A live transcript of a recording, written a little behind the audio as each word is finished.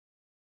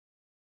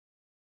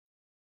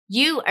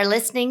You are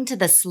listening to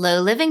the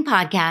Slow Living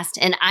Podcast,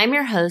 and I'm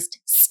your host,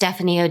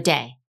 Stephanie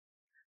O'Day.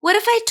 What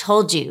if I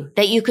told you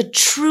that you could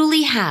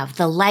truly have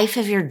the life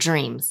of your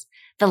dreams,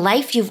 the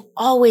life you've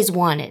always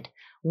wanted,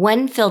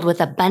 one filled with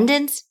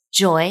abundance,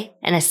 joy,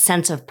 and a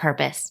sense of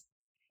purpose?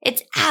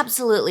 It's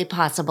absolutely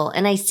possible,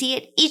 and I see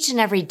it each and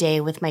every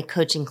day with my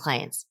coaching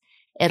clients.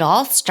 It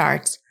all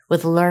starts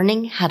with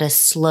learning how to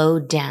slow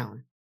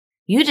down.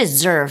 You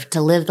deserve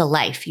to live the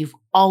life you've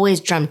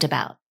always dreamt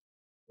about.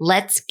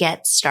 Let's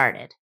get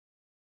started.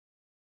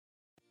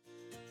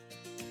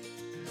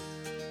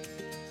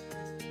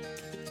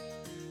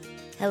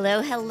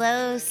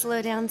 Hello,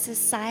 Slow Down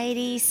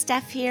Society.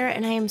 Steph here,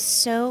 and I am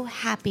so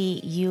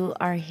happy you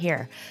are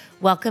here.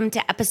 Welcome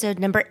to episode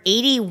number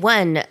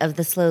 81 of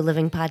the Slow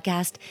Living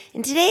Podcast.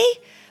 And today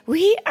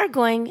we are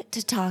going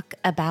to talk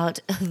about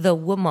the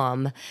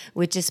WoMom,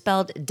 which is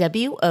spelled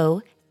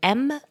WoMom,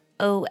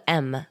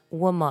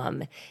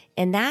 WoMom.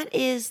 And that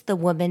is the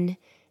woman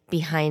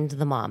behind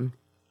the mom.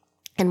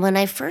 And when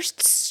I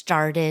first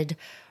started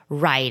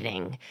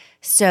writing,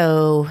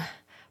 so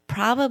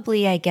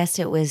probably I guess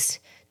it was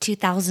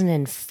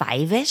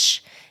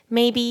 2005-ish,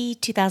 maybe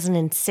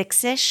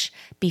 2006-ish,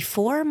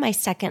 before my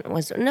second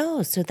was,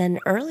 so then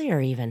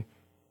earlier even.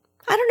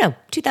 I don't know,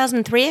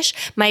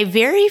 2003-ish. My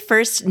very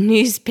first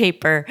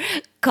newspaper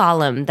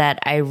column that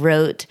I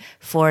wrote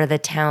for the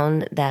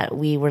town that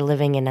we were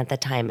living in at the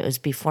time. It was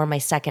before my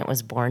second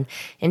was born,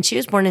 and she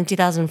was born in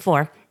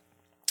 2004.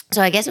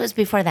 So I guess it was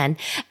before then.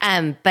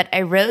 But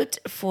I wrote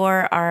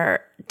for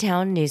our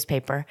town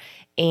newspaper,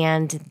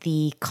 and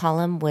the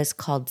column was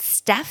called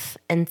Steph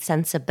and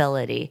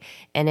Sensibility.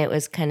 And it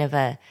was kind of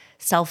a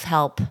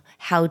self-help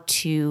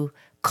how-to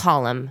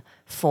column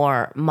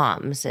for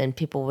moms. And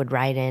people would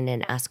write in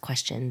and ask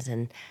questions,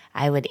 and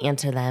I would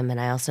answer them.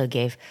 And I also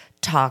gave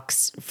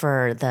talks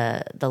for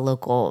the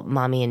local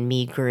Mommy and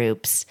Me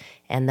groups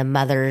and the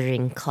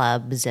mothering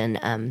clubs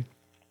and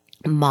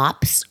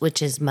MOPS, which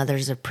is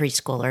Mothers of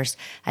Preschoolers.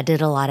 I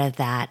did a lot of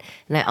that.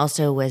 And I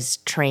also was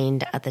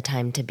trained at the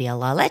time to be a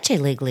La Leche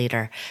League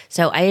leader.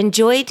 So I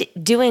enjoyed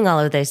doing all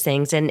of those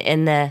things.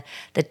 And the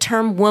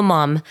term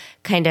WoMom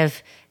kind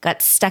of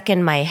got stuck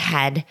in my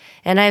head.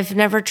 And I've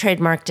never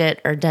trademarked it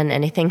or done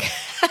anything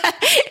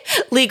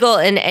legal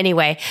in any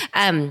way.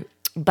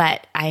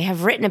 But I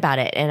have written about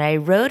it. And I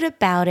wrote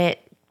about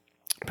it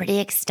pretty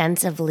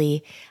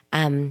extensively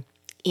in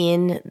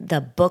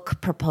the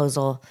book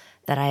proposal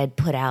that I had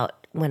put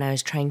out when I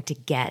was trying to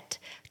get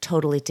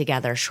Totally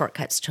Together,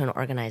 Shortcuts to an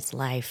Organized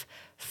Life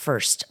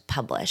first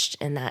published.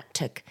 And that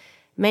took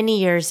many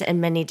years and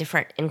many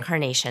different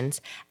incarnations.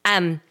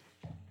 But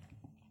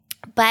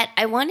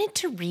I wanted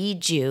to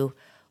read you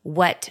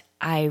what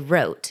I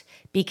wrote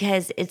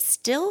because it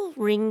still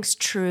rings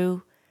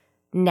true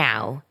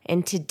now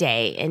and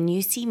today. And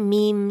you see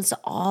memes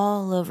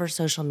all over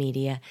social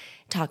media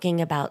talking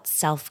about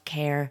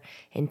self-care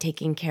and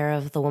taking care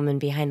of the woman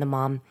behind the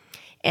mom.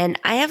 And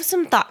I have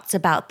some thoughts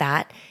about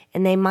that,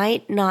 and they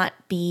might not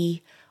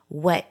be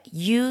what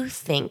you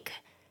think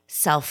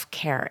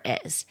self-care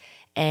is.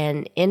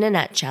 And in a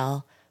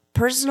nutshell,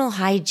 personal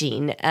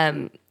hygiene,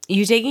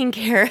 you taking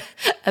care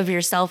of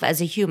yourself as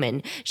a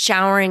human,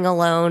 showering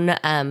alone,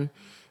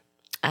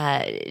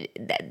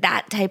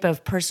 that type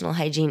of personal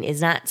hygiene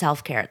is not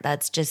self-care.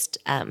 That's just,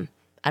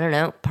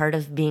 part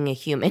of being a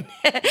human.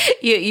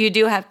 You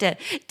do have to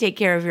take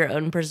care of your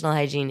own personal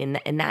hygiene,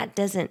 and that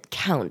doesn't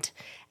count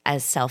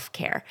as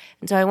self-care.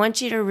 And so I want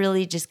you to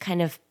really just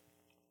kind of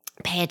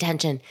pay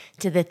attention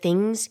to the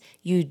things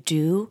you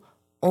do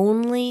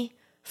only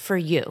for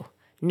you.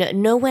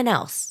 No one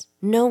else,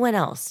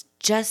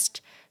 just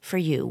for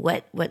you.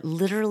 What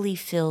literally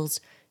fills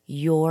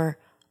your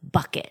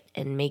bucket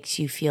and makes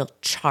you feel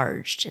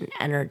charged and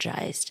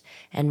energized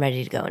and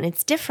ready to go. And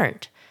it's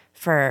different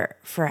for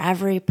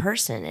every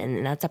person,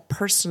 and that's a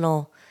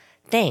personal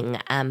thing.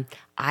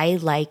 I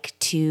like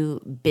to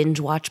binge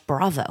watch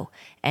Bravo,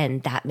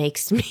 and that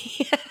makes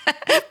me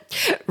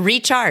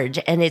recharge,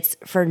 and it's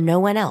for no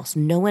one else.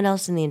 No one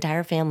else in the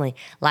entire family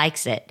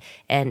likes it.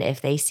 And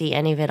if they see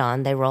any of it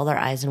on, they roll their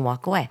eyes and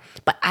walk away.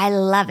 But I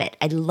love it.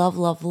 I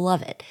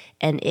love it.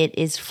 And it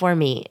is for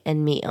me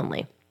and me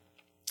only.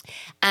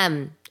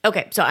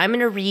 Okay, so I'm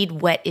going to read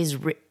what is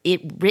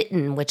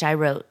written, which I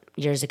wrote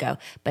years ago,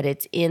 but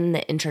it's in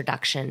the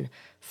introduction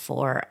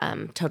for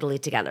Totally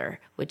Together,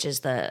 which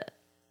is the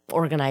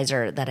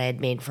organizer that I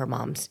had made for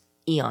moms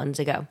eons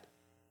ago.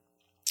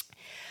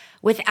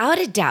 Without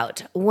a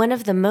doubt, one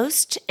of the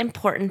most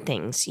important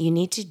things you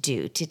need to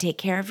do to take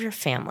care of your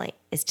family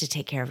is to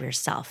take care of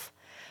yourself.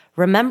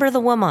 Remember the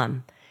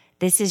WoMom.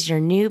 This is your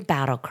new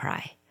battle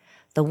cry.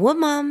 The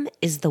WoMom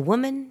is the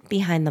woman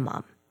behind the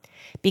mom.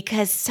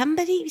 Because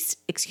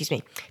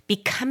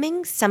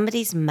becoming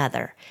somebody's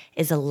mother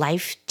is a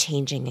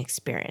life-changing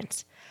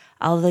experience.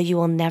 Although you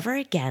will never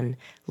again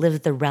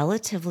live the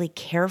relatively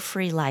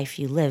carefree life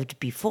you lived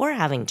before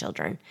having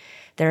children,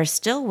 there are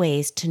still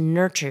ways to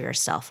nurture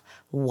yourself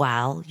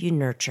while you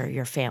nurture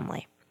your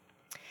family.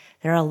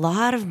 There are a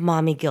lot of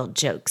mommy guilt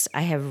jokes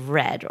I have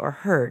read or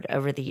heard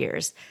over the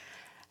years.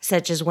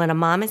 such as when a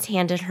mom is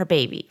handed her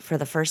baby for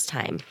the first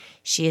time,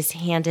 she is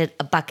handed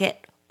a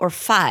bucket or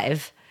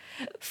 5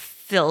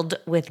 filled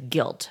with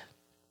guilt.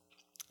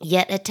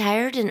 Yet a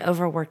tired and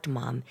overworked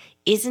mom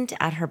isn't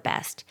at her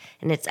best,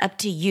 and it's up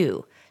to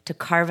you to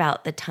carve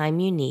out the time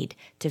you need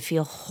to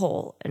feel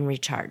whole and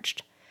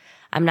recharged.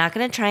 I'm not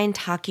going to try and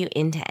talk you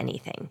into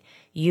anything.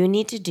 You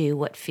need to do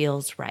what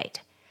feels right.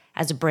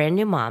 As a brand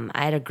new mom,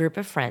 I had a group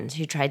of friends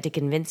who tried to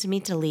convince me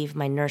to leave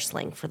my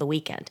nursling for the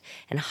weekend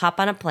and hop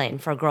on a plane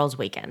for a girls'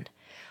 weekend.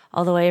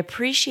 Although I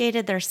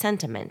appreciated their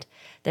sentiment,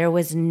 there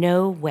was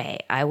no way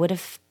I would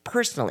have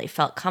personally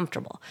felt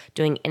comfortable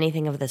doing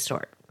anything of the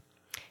sort.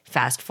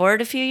 Fast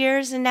forward a few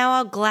years, and now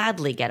I'll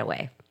gladly get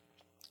away.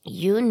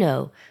 You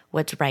know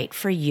what's right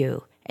for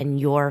you and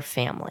your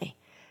family.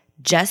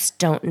 Just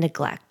don't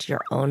neglect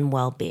your own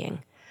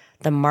well-being.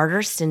 The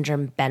martyr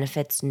syndrome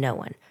benefits no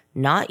one,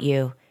 not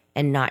you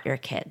and not your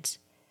kids.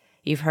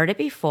 You've heard it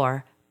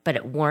before, but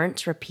it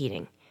warrants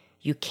repeating.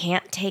 You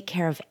can't take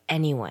care of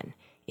anyone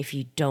if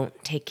you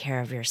don't take care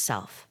of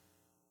yourself.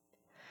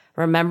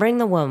 Remembering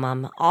the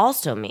WoMom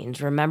also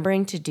means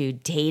remembering to do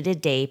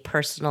day-to-day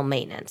personal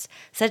maintenance,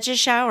 such as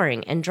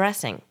showering and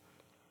dressing.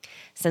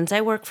 Since I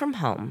work from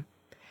home,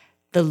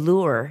 the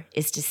lure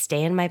is to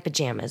stay in my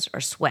pajamas or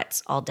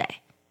sweats all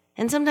day.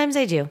 And sometimes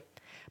I do,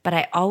 but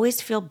I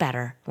always feel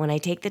better when I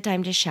take the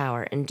time to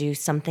shower and do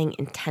something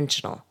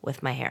intentional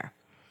with my hair.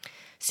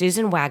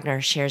 Susan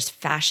Wagner shares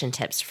fashion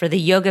tips for the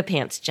yoga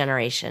pants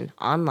generation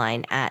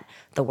online at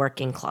The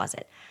Working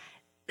Closet.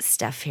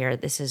 Stuff here,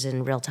 this is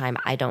in real time.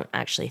 I don't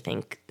actually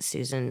think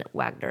Susan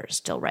Wagner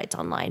still writes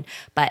online,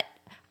 but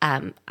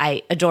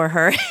I adore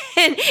her.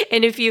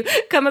 and if you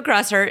come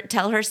across her,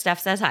 tell her Steph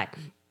says hi.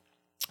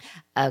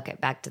 Okay,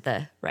 back to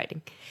the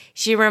writing.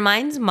 She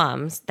reminds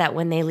moms that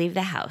when they leave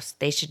the house,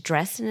 they should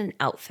dress in an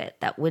outfit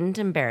that wouldn't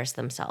embarrass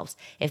themselves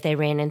if they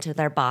ran into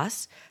their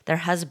boss, their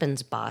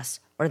husband's boss,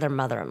 or their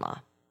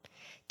mother-in-law.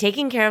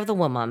 Taking care of the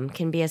WoMom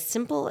can be as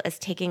simple as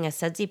taking a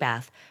sudsy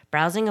bath,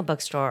 browsing a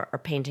bookstore, or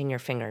painting your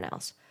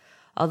fingernails.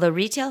 Although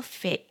retail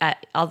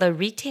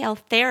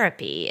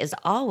therapy is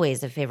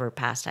always a favorite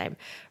pastime,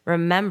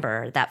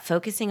 remember that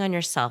focusing on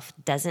yourself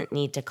doesn't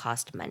need to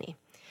cost money.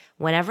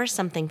 Whenever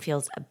something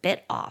feels a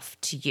bit off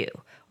to you,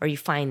 or you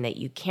find that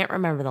you can't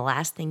remember the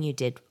last thing you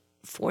did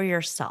for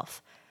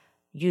yourself,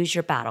 use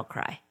your battle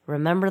cry.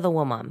 Remember the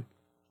WoMom.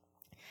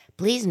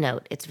 Please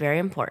note it's very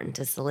important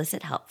to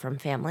solicit help from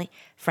family,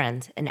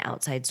 friends, and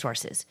outside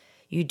sources.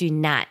 You do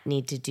not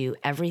need to do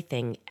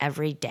everything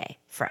every day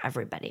for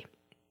everybody.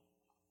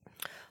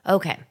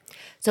 Okay,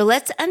 so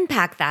let's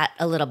unpack that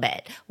a little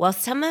bit. While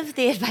some of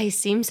the advice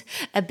seems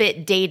a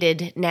bit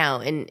dated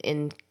now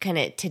in kind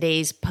of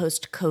today's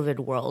post-COVID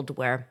world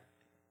where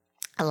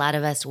a lot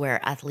of us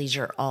wear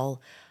athleisure all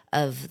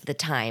of the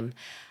time,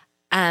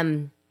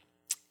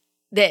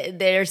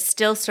 there's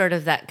still sort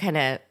of that kind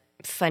of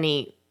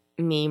funny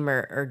meme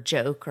or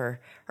joke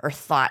or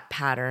thought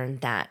pattern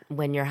that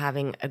when you're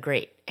having a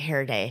great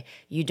hair day,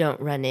 you don't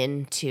run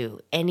into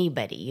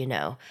anybody, you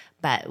know.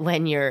 But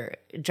when you're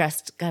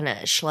dressed kind of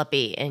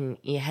schleppy and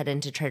you head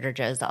into Trader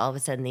Joe's, all of a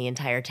sudden the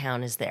entire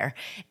town is there,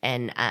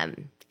 and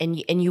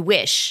you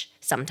wish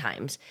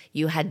sometimes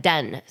you had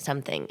done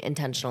something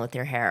intentional with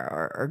your hair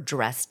or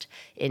dressed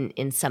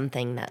in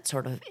something that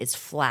sort of is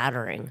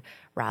flattering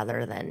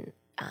rather than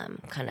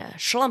kind of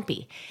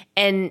schlumpy.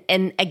 And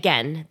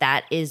again,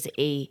 that is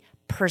a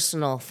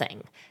personal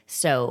thing.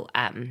 So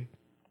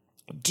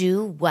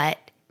do what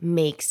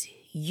makes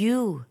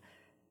you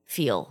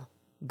feel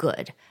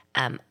good.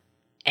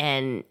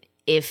 And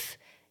if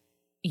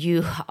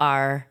you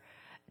are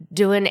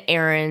doing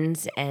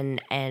errands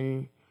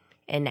and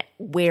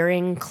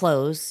wearing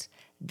clothes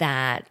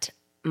that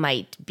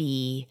might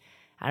be,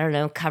 I don't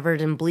know,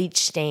 covered in bleach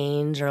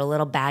stains or a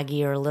little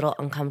baggy or a little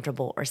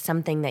uncomfortable or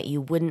something that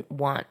you wouldn't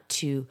want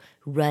to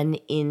run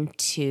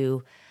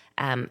into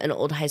an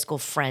old high school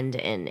friend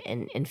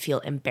and feel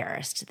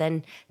embarrassed,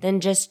 then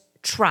just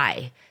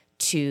try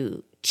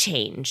to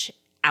change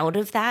out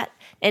of that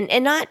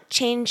and not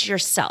change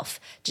yourself,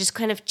 just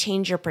kind of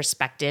change your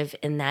perspective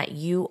in that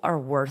you are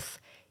worth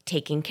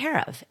taking care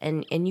of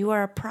and you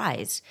are a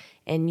prize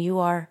and you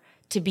are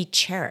to be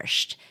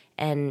cherished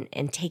and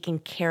taken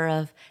care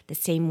of the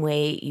same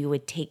way you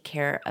would take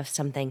care of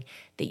something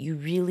that you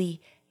really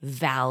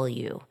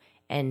value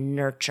and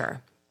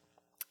nurture.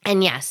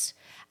 And yes,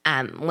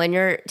 when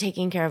you're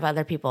taking care of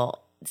other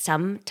people,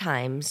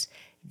 sometimes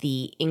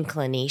the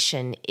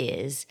inclination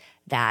is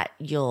that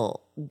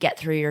you'll get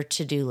through your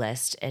to-do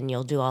list and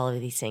you'll do all of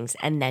these things,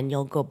 and then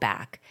you'll go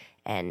back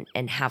and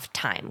have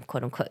time,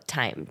 quote unquote,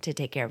 time to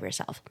take care of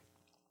yourself.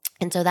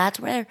 And so that's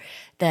where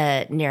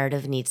the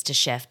narrative needs to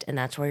shift, and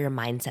that's where your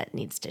mindset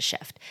needs to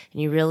shift.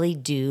 And you really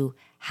do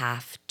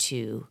have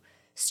to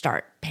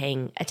start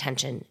paying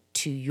attention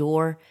to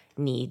your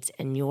needs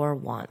and your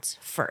wants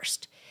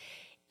first.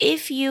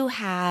 If you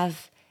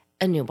have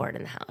a newborn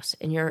in the house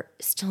and you're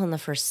still in the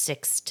first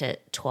 6 to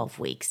 12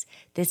 weeks,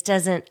 this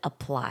doesn't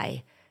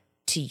apply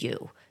to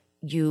you.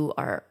 You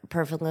are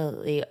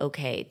perfectly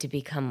okay to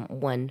become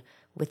one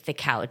with the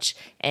couch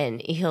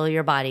and heal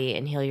your body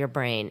and heal your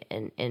brain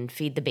and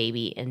feed the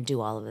baby and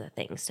do all of the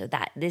things. So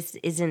that this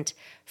isn't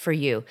for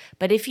you.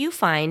 But if you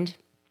find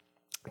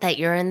that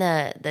you're in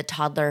the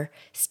toddler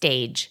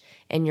stage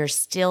and you're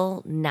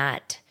still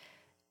not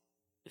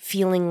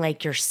feeling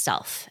like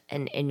yourself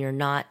and you're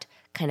not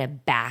kind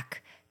of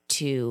back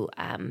to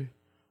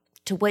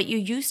what you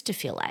used to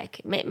feel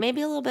like,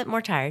 maybe a little bit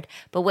more tired,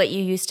 but what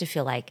you used to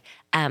feel like,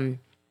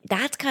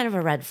 that's kind of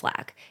a red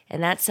flag.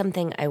 And that's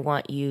something I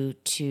want you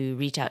to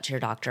reach out to your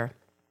doctor,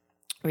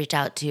 reach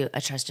out to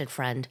a trusted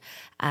friend,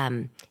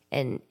 and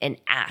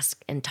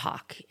ask and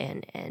talk,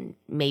 and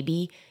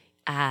maybe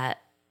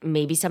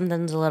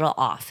something's a little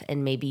off,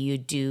 and maybe you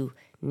do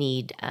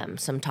need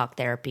some talk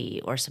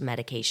therapy or some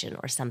medication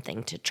or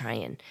something to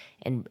try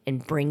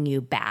and bring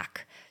you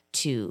back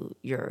to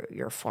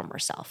your former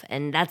self.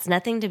 And that's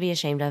nothing to be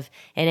ashamed of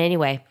in any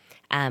way.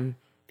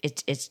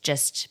 It's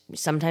just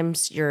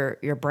sometimes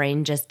your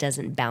brain just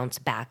doesn't bounce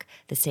back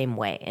the same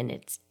way, and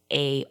it's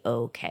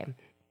A-okay.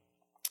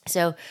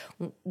 So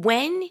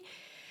when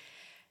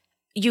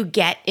you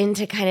get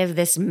into kind of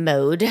this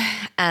mode,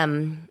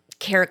 kind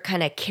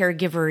of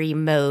caregiver-y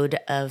mode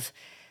of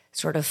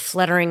sort of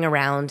fluttering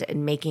around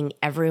and making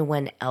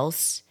everyone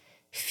else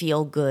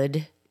feel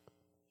good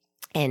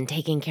and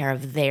taking care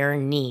of their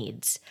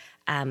needs,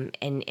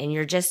 and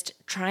you're just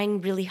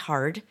trying really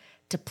hard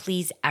to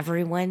please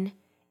everyone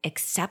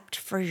except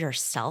for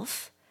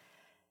yourself,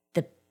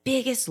 the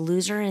biggest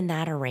loser in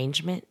that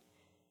arrangement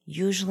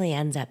usually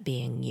ends up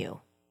being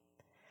you.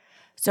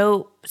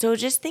 So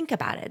just think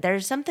about it.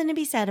 There's something to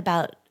be said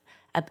about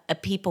a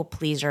people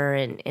pleaser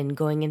and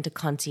going into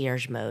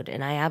concierge mode,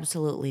 and I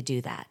absolutely do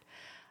that.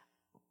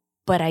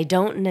 But I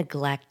don't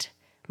neglect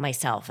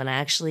myself, and I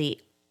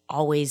actually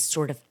always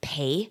sort of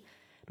pay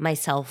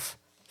myself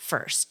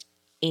first.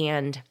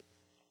 And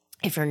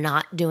if you're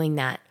not doing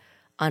that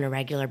on a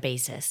regular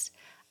basis,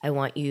 I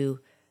want you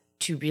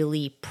to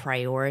really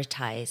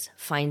prioritize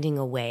finding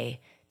a way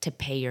to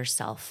pay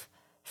yourself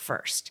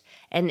first.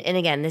 And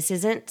again, this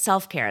isn't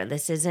self-care.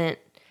 This isn't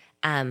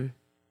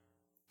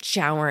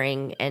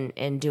showering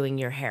and doing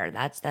your hair.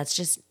 That's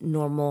just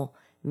normal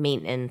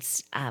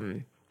maintenance,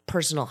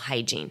 personal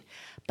hygiene.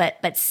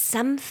 But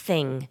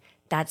something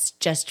that's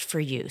just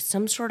for you,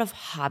 some sort of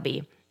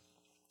hobby.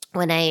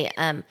 When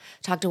I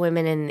talk to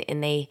women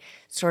and they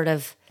sort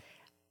of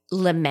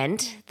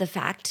lament the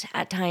fact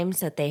at times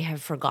that they have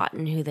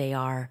forgotten who they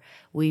are,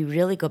 we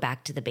really go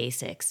back to the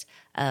basics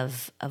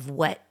of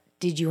what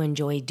did you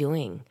enjoy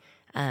doing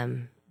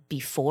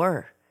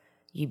before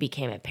you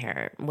became a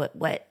parent?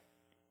 What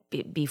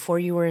before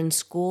you were in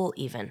school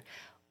even?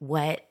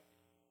 What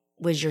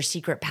was your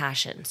secret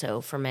passion? So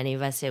for many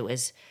of us, it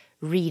was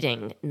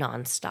reading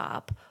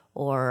nonstop,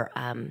 or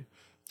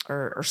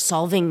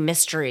solving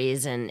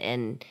mysteries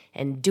and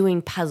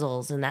doing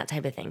puzzles and that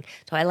type of thing.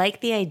 So I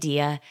like the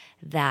idea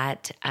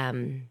that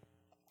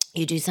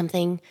you do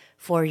something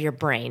for your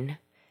brain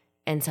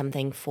and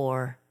something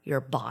for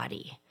your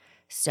body.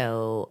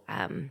 So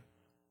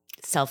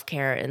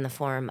self-care in the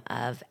form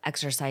of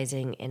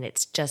exercising, and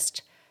it's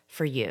just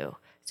for you.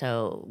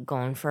 So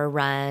going for a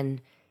run,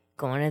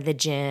 going to the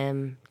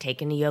gym,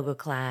 taking a yoga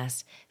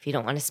class. If you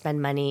don't want to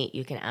spend money,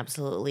 you can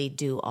absolutely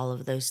do all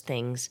of those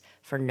things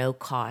for no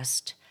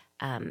cost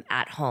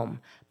at home.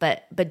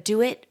 But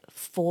do it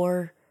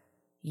for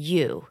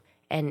you,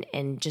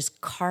 and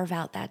just carve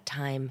out that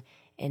time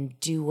and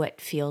do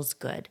what feels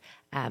good.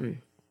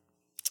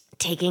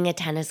 Taking a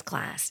tennis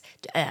class,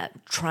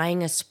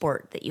 trying a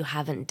sport that you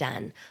haven't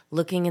done,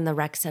 looking in the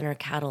rec center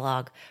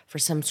catalog for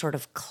some sort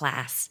of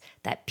class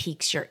that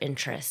piques your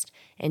interest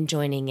and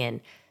joining in.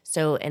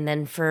 So, and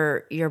then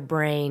for your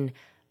brain,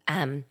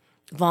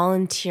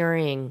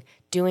 volunteering,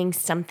 doing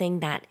something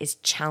that is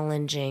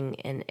challenging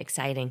and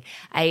exciting.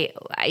 I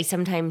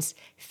sometimes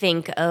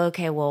think, oh,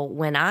 okay, well,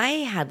 when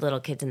I had little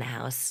kids in the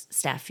house,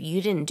 Steph,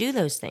 you didn't do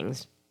those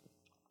things.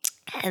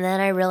 And then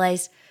I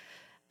realized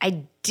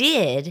I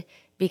did,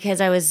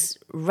 because I was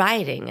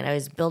writing and I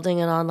was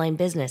building an online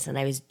business and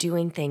I was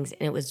doing things,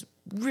 and it was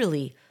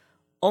really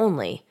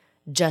only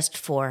just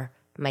for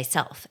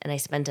myself. And I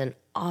spent an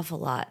awful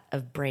lot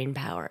of brain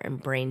power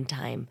and brain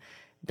time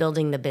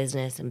building the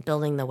business and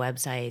building the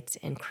websites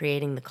and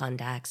creating the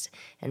contacts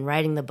and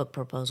writing the book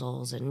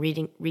proposals and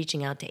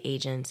reaching out to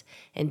agents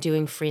and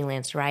doing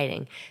freelance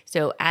writing.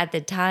 So at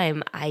the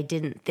time, I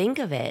didn't think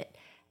of it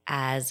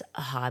as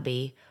a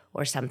hobby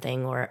or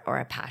something or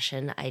a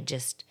passion. I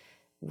just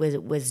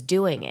was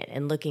doing it,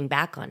 and looking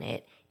back on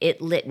it,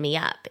 it lit me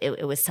up.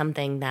 It was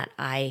something that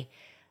I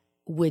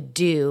would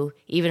do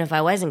even if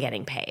I wasn't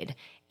getting paid.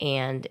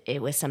 And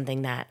it was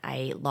something that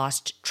I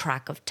lost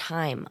track of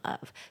time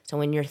of. So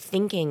when you're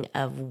thinking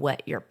of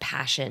what your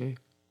passion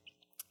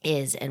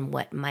is and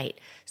what might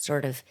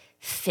sort of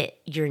fit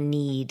your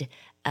need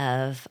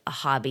of a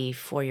hobby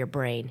for your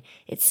brain,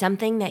 it's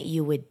something that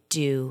you would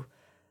do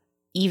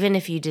even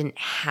if you didn't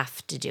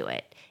have to do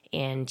it,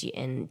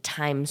 and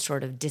time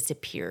sort of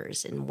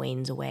disappears and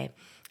wanes away.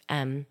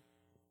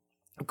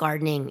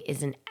 gardening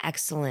is an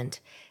excellent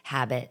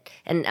hobby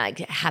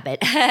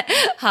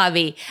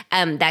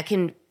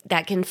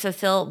that can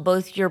fulfill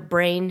both your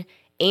brain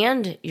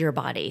and your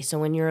body. So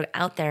when you're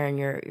out there and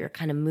you're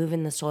kind of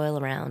moving the soil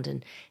around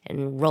and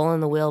rolling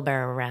the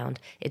wheelbarrow around,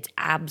 it's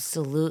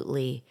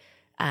absolutely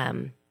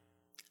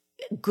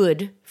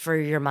good for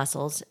your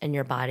muscles and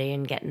your body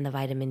and getting the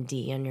vitamin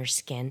D on your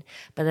skin.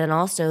 But then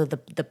also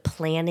the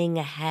planning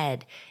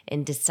ahead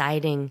and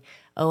deciding,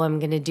 oh, I'm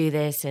going to do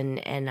this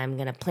and I'm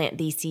going to plant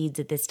these seeds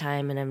at this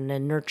time and I'm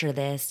going to nurture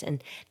this.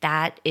 And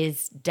that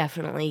is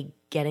definitely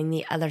getting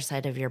the other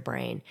side of your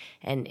brain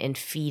and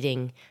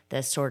feeding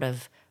the sort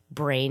of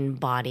brain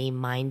body,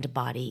 mind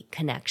body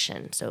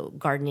connection. So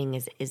gardening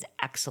is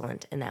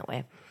excellent in that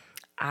way.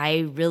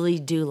 I really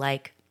do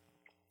like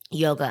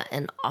yoga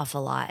an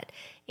awful lot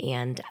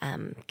and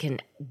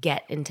can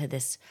get into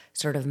this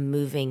sort of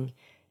moving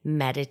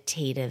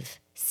meditative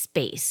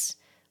space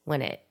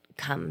when it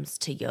comes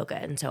to yoga.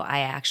 And so I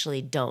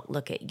actually don't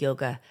look at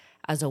yoga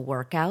as a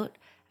workout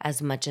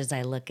as much as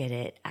I look at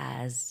it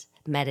as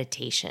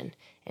meditation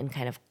and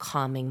kind of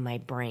calming my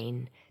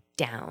brain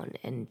down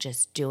and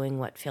just doing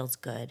what feels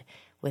good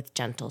with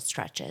gentle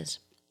stretches.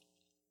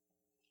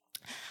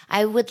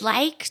 I would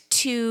like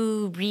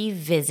to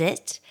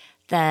revisit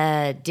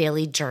the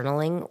daily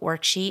journaling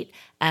worksheet.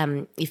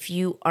 If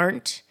you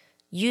aren't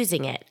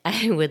using it,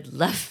 I would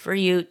love for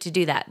you to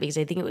do that because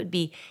I think it would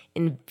be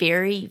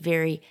very,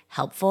 very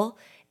helpful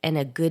and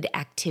a good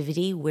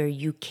activity where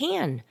you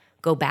can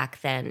go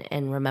back then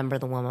and remember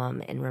the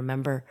WoMom and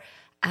remember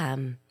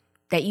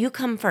that you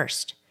come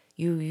first.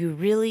 You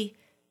really,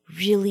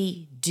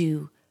 really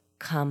do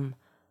come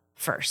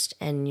first.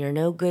 And you're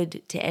no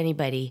good to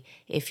anybody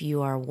if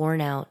you are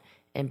worn out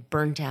and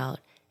burnt out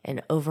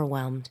and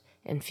overwhelmed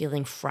and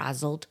feeling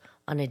frazzled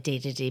on a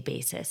day-to-day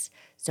basis.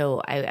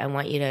 So I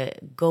want you to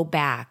go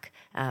back,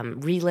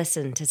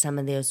 re-listen to some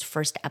of those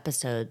first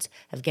episodes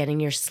of getting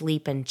your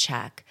sleep in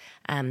check,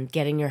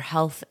 getting your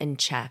health in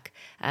check,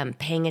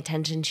 paying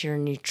attention to your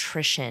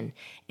nutrition.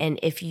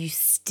 And if you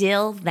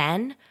still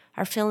then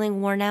are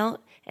feeling worn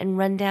out and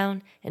run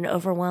down and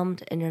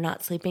overwhelmed and you're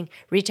not sleeping,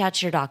 reach out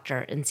to your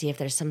doctor and see if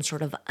there's some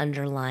sort of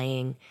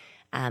underlying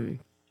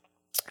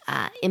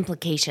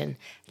implication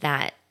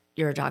that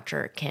your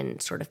doctor can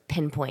sort of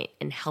pinpoint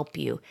and help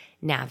you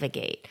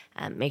navigate.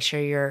 Make sure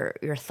your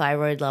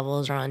thyroid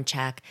levels are on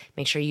check.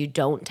 Make sure you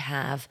don't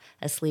have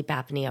a sleep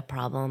apnea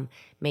problem.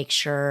 Make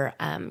sure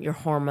your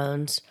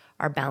hormones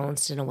are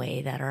balanced in a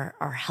way that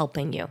are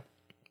helping you.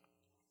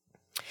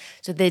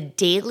 So the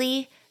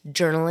daily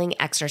journaling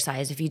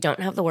exercise, if you don't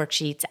have the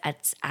worksheets,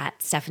 it's at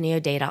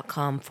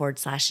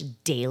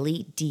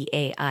stephaniodea.com/daily,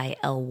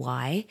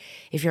 DAILY.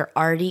 If you're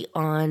already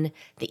on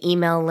the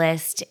email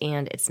list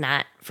and it's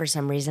not for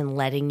some reason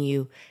letting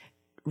you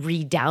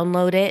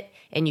re-download it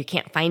and you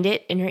can't find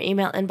it in your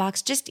email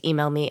inbox, just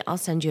email me. I'll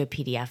send you a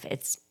PDF.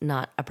 It's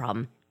not a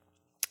problem.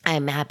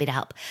 I'm happy to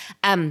help.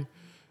 The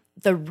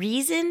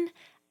reason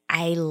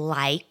I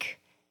like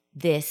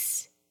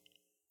this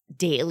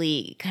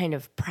daily kind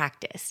of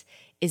practice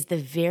is the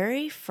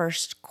very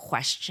first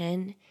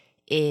question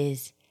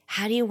is,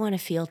 how do you want to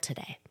feel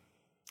today?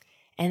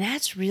 And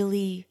that's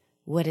really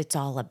what it's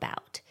all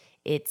about.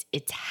 It's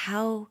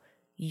how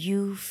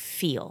you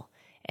feel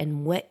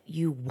and what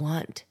you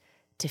want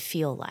to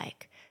feel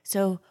like.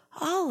 So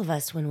all of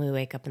us, when we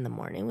wake up in the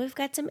morning, we've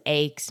got some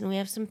aches and we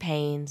have some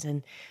pains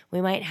and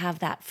we might have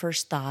that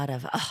first thought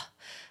of, oh,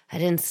 I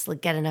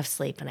didn't get enough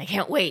sleep and I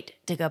can't wait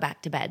to go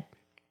back to bed.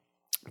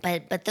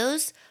 But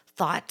those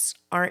thoughts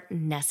aren't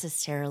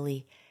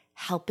necessarily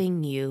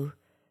helping you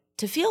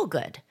to feel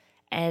good.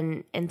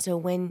 And so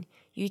when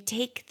you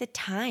take the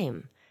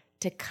time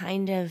to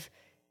kind of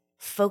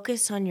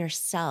focus on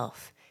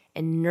yourself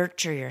and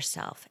nurture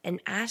yourself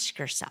and ask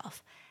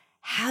yourself,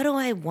 how do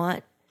I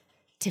want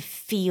to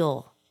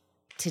feel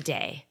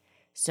today?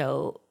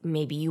 So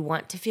maybe you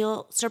want to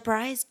feel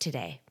surprised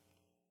today.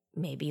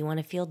 Maybe you want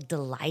to feel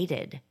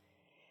delighted.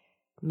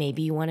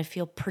 Maybe you want to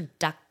feel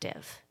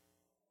productive.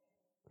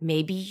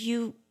 Maybe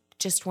you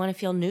just want to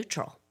feel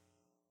neutral.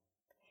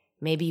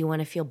 Maybe you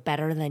want to feel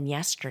better than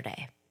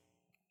yesterday.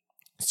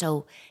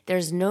 So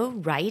there's no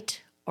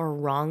right or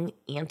wrong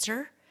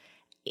answer.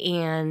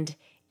 And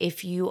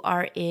if you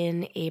are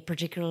in a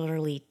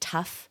particularly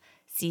tough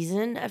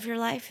season of your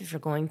life, if you're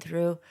going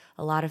through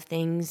a lot of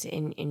things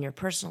in your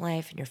personal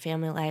life, in your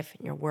family life,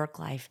 in your work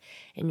life,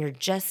 and you're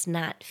just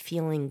not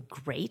feeling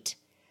great,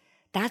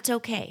 that's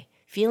okay.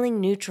 Feeling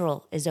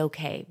neutral is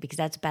okay because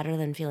that's better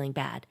than feeling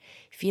bad.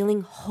 Feeling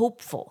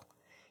hopeful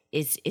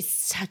is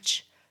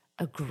such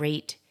a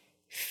great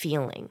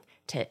feeling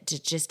to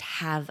just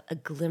have a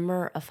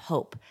glimmer of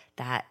hope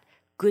that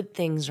good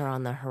things are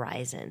on the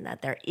horizon,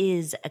 that there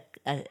is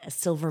a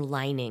silver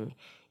lining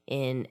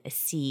in a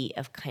sea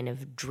of kind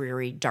of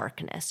dreary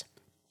darkness.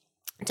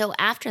 So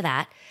after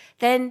that,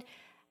 then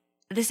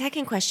the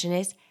second question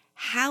is,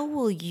 how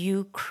will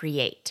you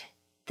create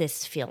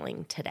this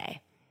feeling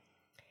today?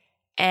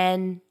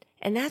 And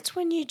that's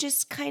when you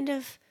just kind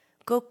of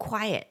go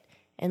quiet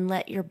and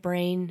let your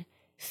brain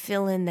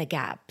fill in the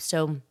gap.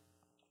 So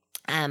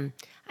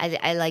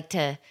I like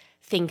to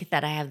think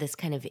that I have this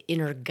kind of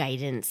inner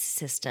guidance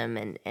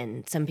system,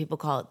 and some people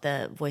call it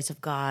the voice of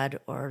God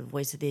or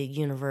voice of the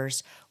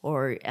universe,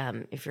 or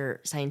if you're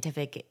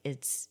scientific,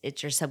 it's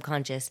your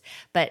subconscious.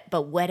 But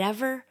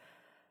whatever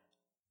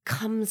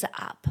comes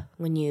up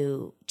when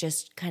you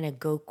just kind of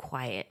go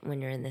quiet when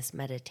you're in this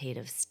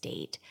meditative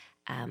state,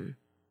 and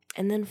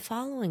then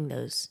following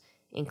those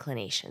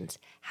inclinations.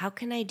 How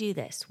can I do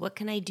this? What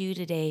can I do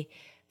today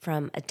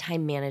from a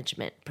time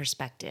management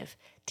perspective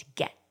to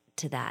get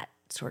to that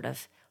sort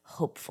of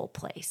hopeful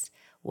place?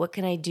 What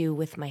can I do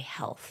with my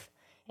health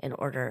in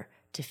order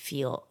to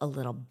feel a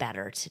little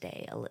better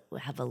today,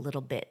 have a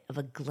little bit of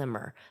a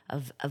glimmer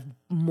of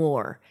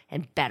more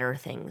and better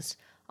things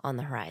on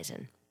the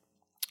horizon?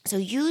 So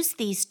use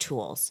these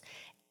tools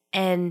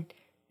and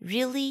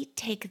really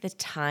take the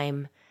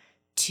time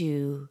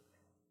to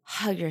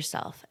hug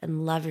yourself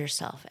and love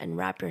yourself and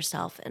wrap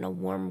yourself in a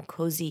warm,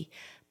 cozy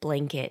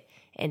blanket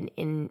and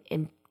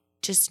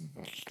just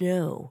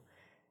know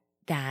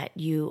that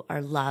you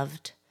are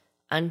loved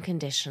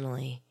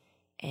unconditionally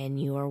and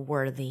you are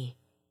worthy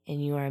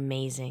and you are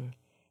amazing.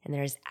 And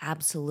there's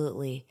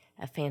absolutely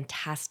a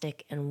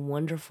fantastic and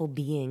wonderful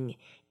being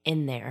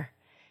in there.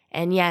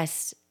 And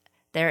yes,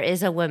 there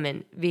is a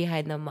woman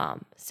behind the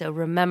mom. So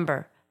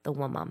remember the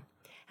WoMom.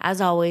 As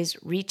always,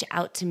 reach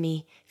out to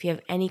me if you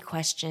have any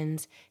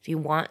questions, if you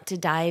want to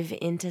dive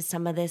into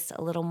some of this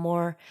a little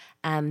more,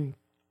 and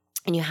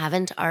you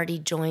haven't already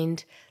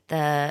joined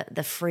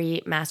the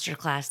free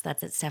masterclass.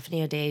 That's at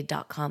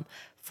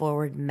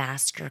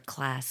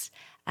stephanieodea.com/masterclass.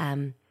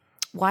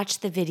 Watch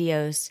the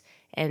videos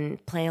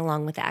and play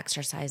along with the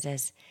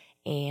exercises.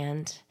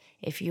 And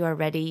if you are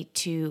ready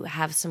to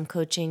have some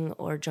coaching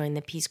or join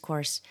the Peace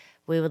Course,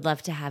 we would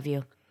love to have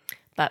you.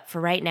 But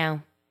for right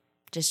now,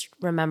 just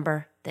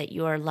remember that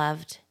you are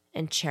loved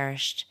and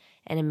cherished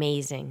and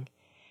amazing.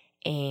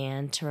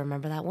 And to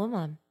remember that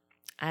WoMom.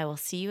 I will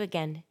see you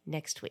again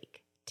next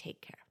week.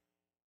 Take care.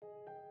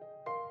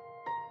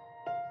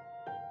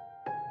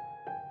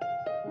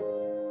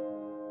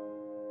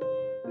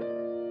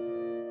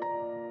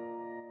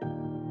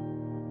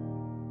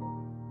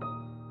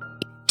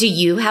 Do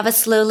you have a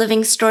slow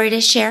living story to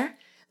share?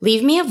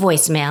 Leave me a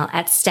voicemail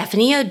at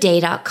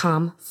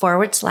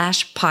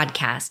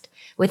stephanieodea.com/podcast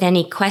with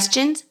any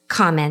questions,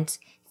 comments,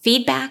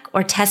 feedback,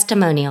 or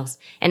testimonials,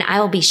 and I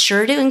will be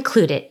sure to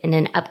include it in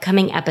an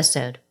upcoming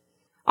episode.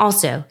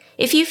 Also,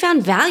 if you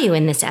found value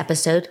in this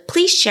episode,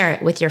 please share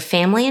it with your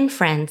family and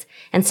friends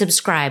and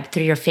subscribe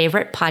through your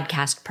favorite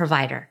podcast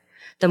provider.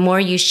 The more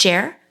you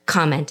share,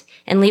 comment,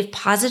 and leave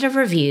positive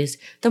reviews,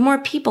 the more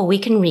people we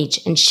can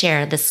reach and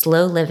share the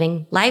slow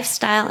living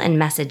lifestyle and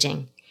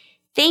messaging.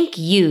 Thank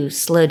you,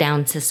 Slow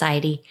Down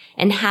Society,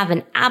 and have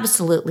an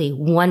absolutely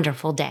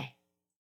wonderful day.